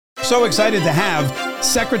so excited to have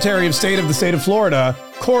Secretary of State of the state of Florida,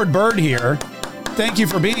 Byrd here. Thank you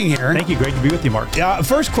for being here. Thank you. Great to be with you, Mark.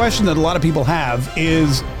 First question that a lot of people have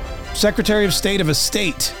is Secretary of State of a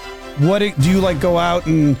state. What do you go out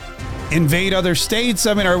and invade other states?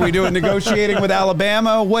 I mean, are we doing negotiating with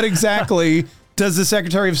Alabama? What exactly does the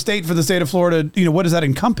Secretary of State for the state of Florida, what does that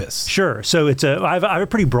encompass? Sure. So I have a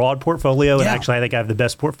pretty broad portfolio, and actually I think I have the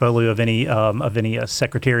best portfolio of any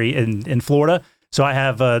secretary in Florida. So I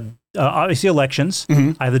have obviously elections.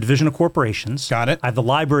 I have the Division of Corporations. Got it. I have the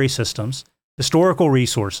library systems, historical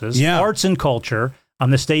resources, arts and culture. I'm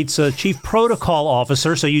the state's chief protocol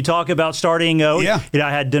officer. So you talk about starting. I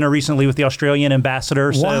had dinner recently with the Australian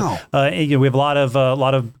ambassador. So wow. We have a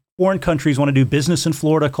lot of foreign countries want to do business in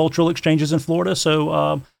Florida, cultural exchanges in Florida.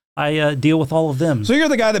 So I deal with all of them. So you're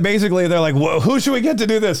the guy that basically they're like, well, who should we get to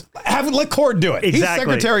do this? Let Cord do it. Exactly. He's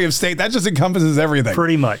Secretary of State. That just encompasses everything.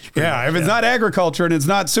 Pretty much. If it's not agriculture and it's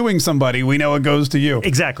not suing somebody, we know it goes to you.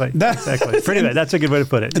 Exactly. Pretty much. That's a good way to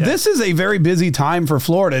put it. Yeah. This is a very busy time for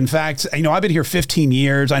Florida. In fact, I've been here 15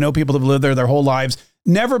 years. I know people that have lived there their whole lives.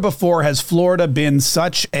 Never before has Florida been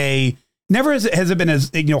never has it been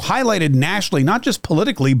as highlighted nationally, not just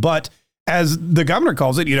politically, but as the governor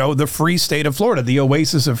calls it, the free state of Florida, the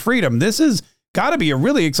oasis of freedom. This has got to be a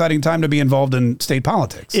really exciting time to be involved in state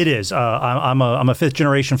politics. It is. I'm a fifth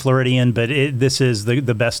generation Floridian, but this is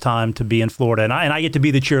the best time to be in Florida. And I get to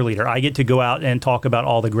be the cheerleader. I get to go out and talk about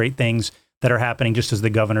all the great things that are happening, just as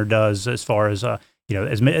the governor does, as far as how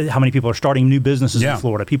many people are starting new businesses in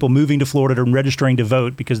Florida, people moving to Florida and registering to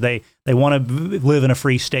vote because they want to live in a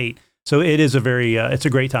free state. So it is it's a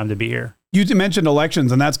great time to be here. You mentioned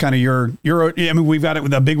elections, and that's kind of we've got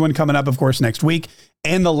a big one coming up, of course, next week.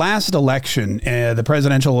 And the last election, the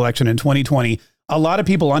presidential election in 2020, a lot of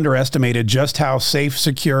people underestimated just how safe,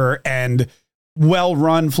 secure, and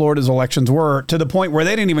well-run Florida's elections were, to the point where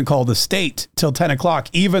they didn't even call the state till 10 o'clock,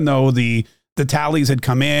 even though the tallies had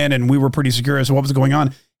come in and we were pretty secure as to what was going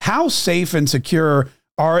on. How safe and secure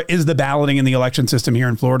is the balloting in the election system here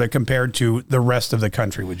in Florida compared to the rest of the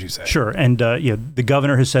country, would you say? Sure. And the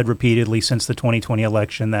governor has said repeatedly since the 2020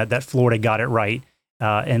 election that Florida got it right.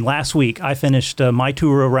 And last week, I finished my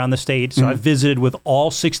tour around the state. So I visited with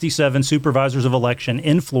all 67 supervisors of election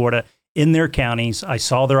in Florida, in their counties. I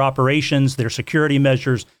saw their operations, their security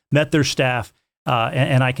measures, met their staff.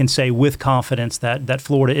 And I can say with confidence that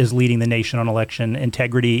Florida is leading the nation on election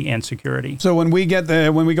integrity and security. So when we go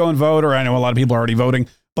and vote, or I know a lot of people are already voting,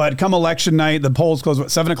 but come election night, the polls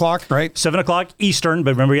close, 7 o'clock, right? 7 o'clock Eastern,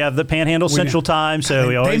 but remember you have the Panhandle Central Time, so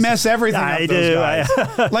they mess everything up, those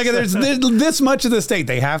guys. There's this much of the state,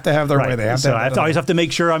 they have to have their way. They have to. I always have to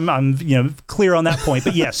make sure I'm clear on that point.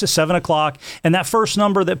 But yes, 7 o'clock, and that first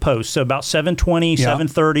number that posts, so about 7:20,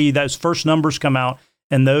 7:30, those first numbers come out.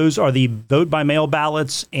 And those are the vote by mail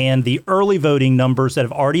ballots and the early voting numbers that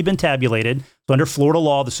have already been tabulated. So under Florida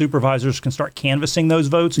law, the supervisors can start canvassing those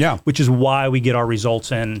votes, which is why we get our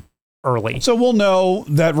results in early. So we'll know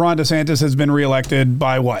that Ron DeSantis has been reelected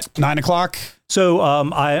by what, 9 o'clock? So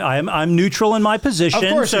I'm neutral in my position. Of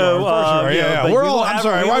course you are. Yeah. We're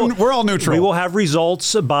all neutral. We will have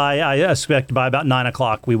results I expect by about 9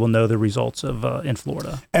 o'clock. We will know the results of in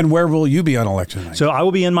Florida. And where will you be on election night? So I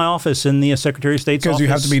will be in my office in the Secretary of State's office. Because you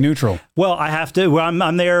have to be neutral. Well, I have to.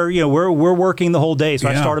 I'm there. We're working the whole day. So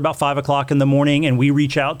I start about 5 o'clock in the morning, and we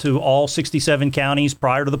reach out to all 67 counties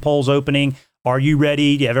prior to the polls opening. Are you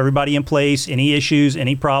ready? Do you have everybody in place? Any issues?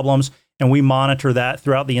 Any problems? And we monitor that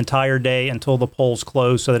throughout the entire day until the polls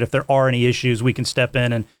close, so that if there are any issues, we can step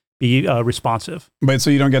in and be responsive. But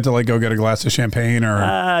so you don't get to go get a glass of champagne or?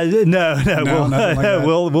 No.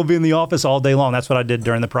 We'll be in the office all day long. That's what I did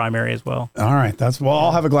during the primary as well. All right,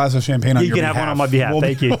 I'll have a glass of champagne on your behalf. You can have one on my behalf.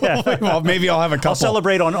 Thank you. Well, maybe I'll have a couple. I'll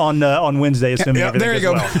celebrate on Wednesday, assuming everything there you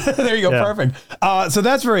go. Well. There you go. Yeah. Perfect. So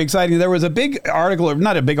that's very exciting. There was a big article, or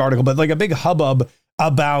not a big article, but a big hubbub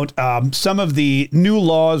about some of the new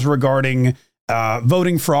laws regarding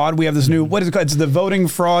voting fraud. We have this new, what is it called? It's the Voting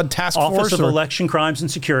Fraud Task Force. Office of Election Crimes and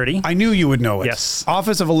Security. I knew you would know it. Yes.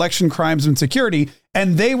 Office of Election Crimes and Security.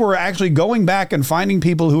 And they were actually going back and finding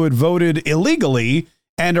people who had voted illegally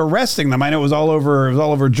and arresting them. I know it was all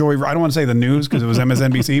over Joy. I don't want to say the news because it was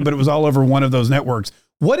MSNBC, but it was all over one of those networks.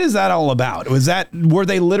 What is that all about? Were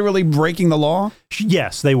they literally breaking the law?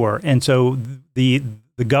 Yes, they were. And so the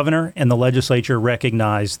governor and the legislature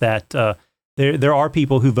recognized that there are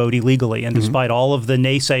people who vote illegally. And despite all of the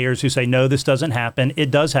naysayers who say, no, this doesn't happen,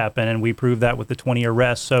 it does happen. And we proved that with the 20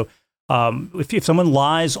 arrests. So if someone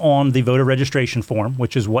lies on the voter registration form,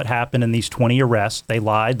 which is what happened in these 20 arrests, they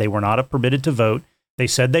lied, they were not permitted to vote, they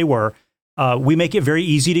said they were, we make it very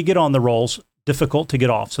easy to get on the rolls. difficult to get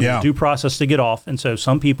off. So there's due process to get off. And so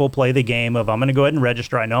some people play the game of, I'm going to go ahead and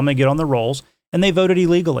register. I know I'm going to get on the rolls. And they voted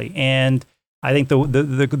illegally. And I think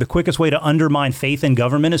the quickest way to undermine faith in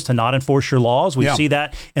government is to not enforce your laws. We see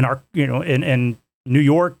that in our, in New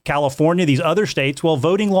York, California, these other states. Well,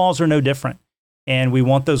 voting laws are no different. And we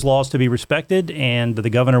want those laws to be respected. And the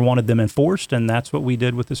governor wanted them enforced. And that's what we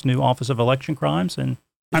did with this new Office of Election Crimes. And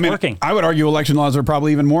it's working. I would argue election laws are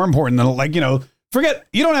probably even more important than, forget,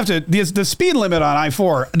 you don't have to, the speed limit on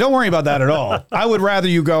I-4, don't worry about that at all. I would rather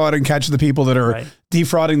you go out and catch the people that are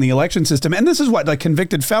defrauding the election system. And this is what, like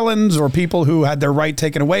convicted felons or people who had their right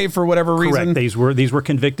taken away for whatever reason? Correct. These were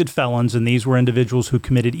convicted felons, and these were individuals who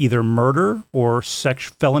committed either murder or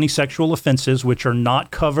felony sexual offenses, which are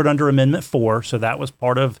not covered under Amendment 4. So that was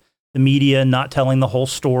part of the media not telling the whole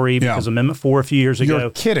story because Amendment 4 a few years ago. You're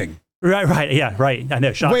kidding. Right. Yeah, right. I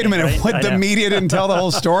know. Shocking, wait a minute. Right? What, the media didn't tell the whole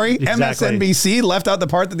story? Exactly. MSNBC left out the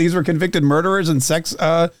part that these were convicted murderers and sex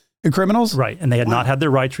criminals? Right. And they had not had their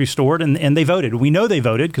rights restored, and they voted. We know they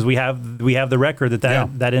voted because we have the record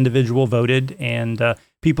that individual voted, and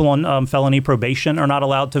people on felony probation are not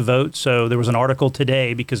allowed to vote. So there was an article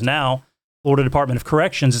today because now Florida Department of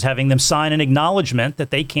Corrections is having them sign an acknowledgement that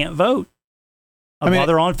they can't vote while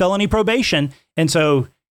they're on felony probation. And so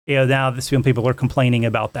now some people are complaining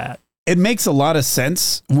about that. It makes a lot of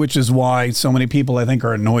sense, which is why so many people, I think,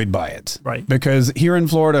 are annoyed by it. Right. Because here in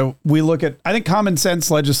Florida, we look at, I think, common sense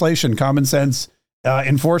legislation, common sense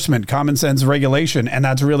enforcement, common sense regulation. And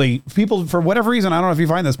that's really, people, for whatever reason, I don't know if you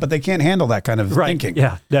find this, but they can't handle that kind of thinking.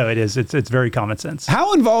 Yeah, no, it is. It's very common sense.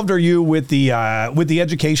 How involved are you with the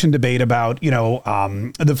education debate about,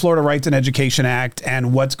 the Florida Rights and Education Act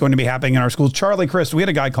and what's going to be happening in our schools? Charlie Crist, we had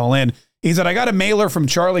a guy call in. He said, I got a mailer from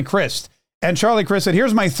Charlie Crist. And Charlie Crist said,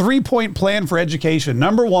 here's my 3-point plan for education.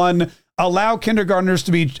 Number 1, allow kindergartners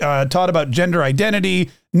to be taught about gender identity.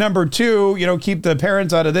 Number 2, keep the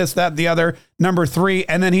parents out of this, that, the other. Number 3,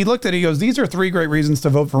 and then he looked at it, he goes, these are 3 great reasons to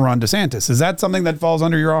vote for Ron DeSantis. Is that something that falls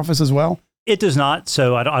under your office as well? It does not.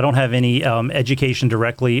 So I don't have any education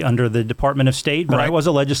directly under the Department of State, but I was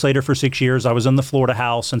a legislator for 6 years. I was in the Florida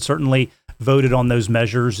House and certainly voted on those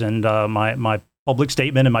measures. And my public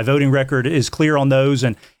statement and my voting record is clear on those.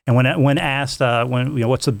 And when asked,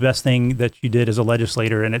 what's the best thing that you did as a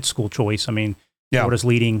legislator, and it's school choice. I mean, Florida's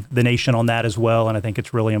leading the nation on that as well. And I think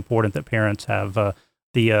it's really important that parents have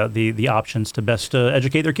the options to best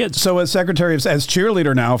educate their kids. So as as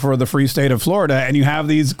cheerleader now for the free state of Florida, and you have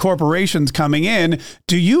these corporations coming in,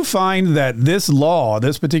 do you find that this law,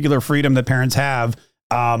 this particular freedom that parents have,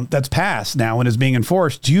 that's passed now and is being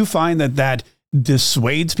enforced, do you find that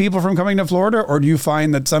dissuades people from coming to Florida? Or do you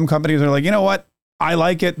find that some companies are like, you know what? I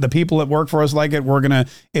like it. The people that work for us like it. We're going to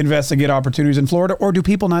investigate opportunities in Florida. Or do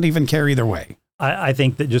people not even care either way? I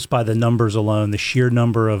think that just by the numbers alone, the sheer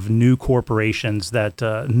number of new corporations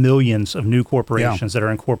millions of new corporations that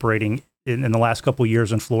are incorporating in the last couple of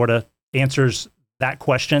years in Florida answers that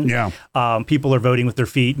question. People are voting with their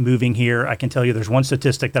feet, moving here. I can tell you there's one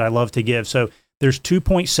statistic that I love to give. So there's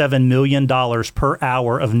 $2.7 million per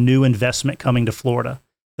hour of new investment coming to Florida.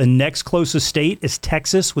 The next closest state is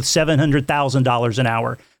Texas with $700,000 an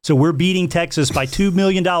hour. So we're beating Texas by $2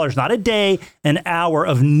 million, not a day, an hour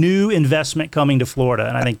of new investment coming to Florida.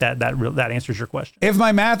 And I think that answers your question. If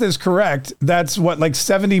my math is correct, that's what, like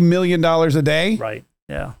 $70 million a day? Right.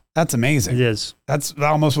 Yeah. That's amazing. It is. That's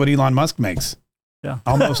almost what Elon Musk makes. Yeah,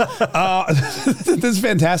 almost. This is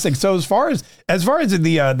fantastic. So as far as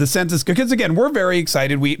the census, because again, we're very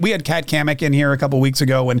excited. We had Kat Kamek in here a couple of weeks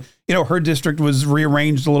ago, and her district was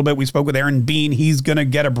rearranged a little bit. We spoke with Aaron Bean. He's going to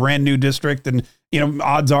get a brand new district, and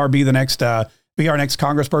odds are be our next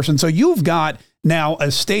congressperson. So you've got now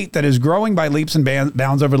a state that is growing by leaps and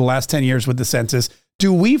bounds over the last 10 years with the census.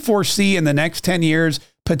 Do we foresee in the next 10 years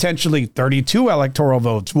potentially 32 electoral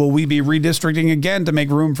votes? Will we be redistricting again to make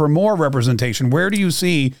room for more representation? Where do you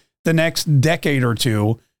see the next decade or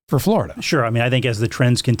two for Florida? Sure. I mean, I think as the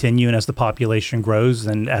trends continue and as the population grows,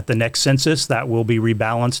 then at the next census, that will be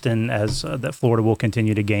rebalanced, and as that Florida will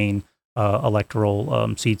continue to gain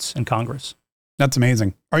electoral seats in Congress. That's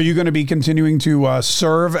amazing. Are you going to be continuing to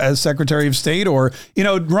serve as Secretary of State? Or,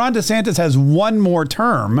 Ron DeSantis has one more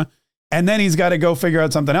term, and then he's got to go figure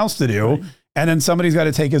out something else to do. Right. And then somebody's got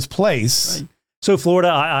to take his place. Right. So Florida,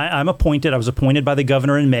 I'm appointed. I was appointed by the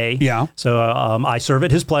governor in May. Yeah. So I serve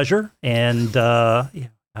at his pleasure, and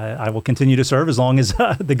I will continue to serve as long as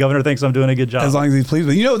the governor thinks I'm doing a good job. As long as he's pleased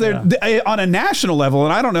with it. On a national level,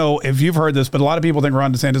 and I don't know if you've heard this, but a lot of people think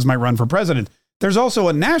Ron DeSantis might run for president. There's also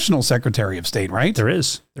a national Secretary of State, right? There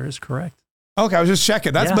is correct. Okay, I was just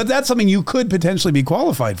checking. But that's something you could potentially be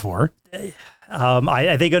qualified for.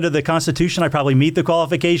 I think under the Constitution, I probably meet the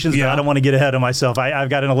qualifications, but I don't want to get ahead of myself. I've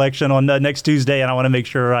got an election on next Tuesday, and I want to make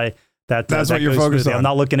sure that's what you're focused on. I'm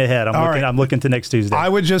not looking ahead. I'm looking to next Tuesday. I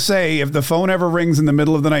would just say, if the phone ever rings in the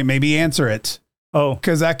middle of the night, maybe answer it. Oh,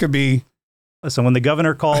 because that could be. So when the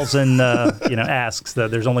governor calls and asks,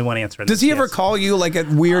 there's only one answer. Does he ever call you like at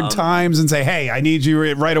weird times and say, "Hey, I need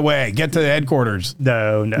you right away. Get to the headquarters"?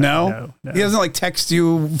 No. He doesn't like text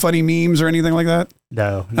you funny memes or anything like that.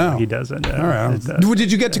 No, he doesn't. No. All right.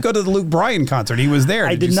 Did you get to go to the Luke Bryan concert? He was there.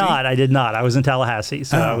 I did not. I was in Tallahassee,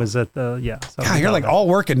 so I was at the So God, you're like all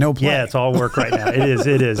work and no play. Yeah, it's all work right now. It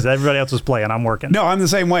is. Everybody else is playing. I'm working. No, I'm the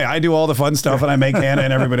same way. I do all the fun stuff, and I make Hannah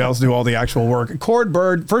and everybody else do all the actual work. Cord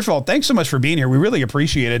Byrd, first of all, thanks so much for being here. We really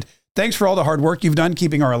appreciate it. Thanks for all the hard work you've done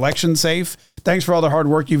keeping our election safe. Thanks for all the hard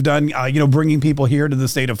work you've done, bringing people here to the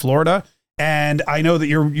state of Florida. And I know that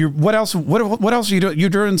you're what else are you doing? You're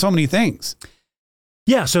doing so many things.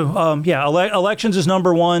 Yeah. So, elections is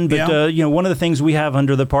number one. But, one of the things we have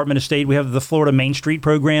under the Department of State, we have the Florida Main Street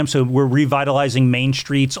program. So we're revitalizing main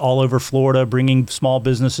streets all over Florida, bringing small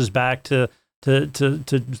businesses back to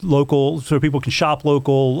local so people can shop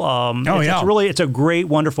local. It's a great,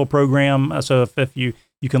 wonderful program. So if you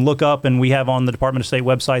can look up, and we have on the Department of State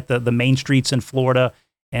website, the main streets in Florida.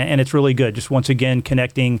 And it's really good. Just once again,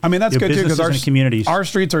 connecting. I mean, that's good too, because our communities. Our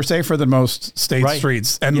streets are safer than most state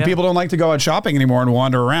streets, and people don't like to go out shopping anymore and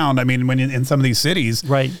wander around. I mean, when in some of these cities,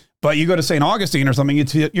 right? But you go to St. Augustine or something,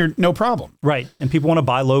 you're no problem, right? And people want to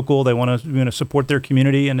buy local. They want to support their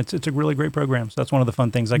community, and it's a really great program. So that's one of the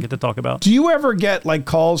fun things I get to talk about. Do you ever get like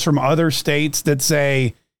calls from other states that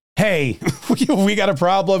say, "Hey, we got a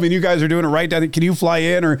problem, and you guys are doing it right down there. Can you fly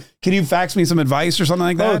in, or can you fax me some advice or something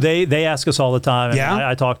like that?" Oh, they ask us all the time. Yeah,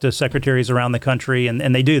 I talk to secretaries around the country,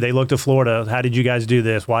 and they do. They look to Florida. How did you guys do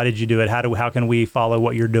this? Why did you do it? How can we follow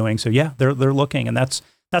what you're doing? So yeah, they're looking, and that's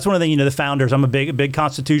one of the the founders. I'm a big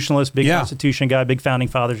constitutionalist, big Constitution guy, big founding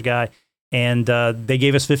fathers guy. And they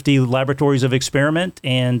gave us 50 laboratories of experiment,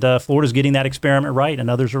 and Florida's getting that experiment right, and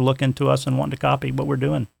others are looking to us and wanting to copy what we're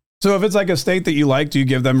doing. So if it's like a state that you like, do you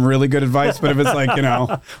give them really good advice? But if it's like,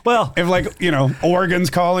 well, if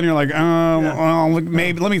Oregon's calling, you're like, well,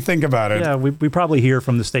 maybe let me think about it. Yeah, we probably hear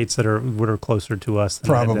from the states that are closer to us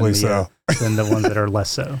than the ones that are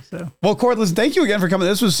less so. Well, Cord, listen, thank you again for coming.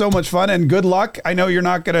 This was so much fun, and good luck. I know you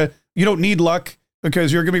don't need luck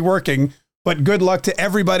because you're going to be working, but good luck to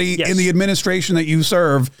everybody in the administration that you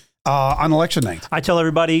serve. On election night, I tell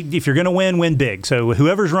everybody, if you're going to win big. So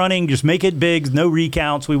whoever's running, just make it big. No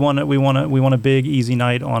recounts. We want a big, easy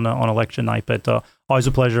night on election night. But always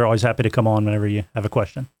a pleasure. Always happy to come on whenever you have a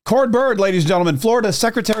question. Cord Byrd, ladies and gentlemen, Florida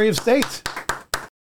Secretary of State.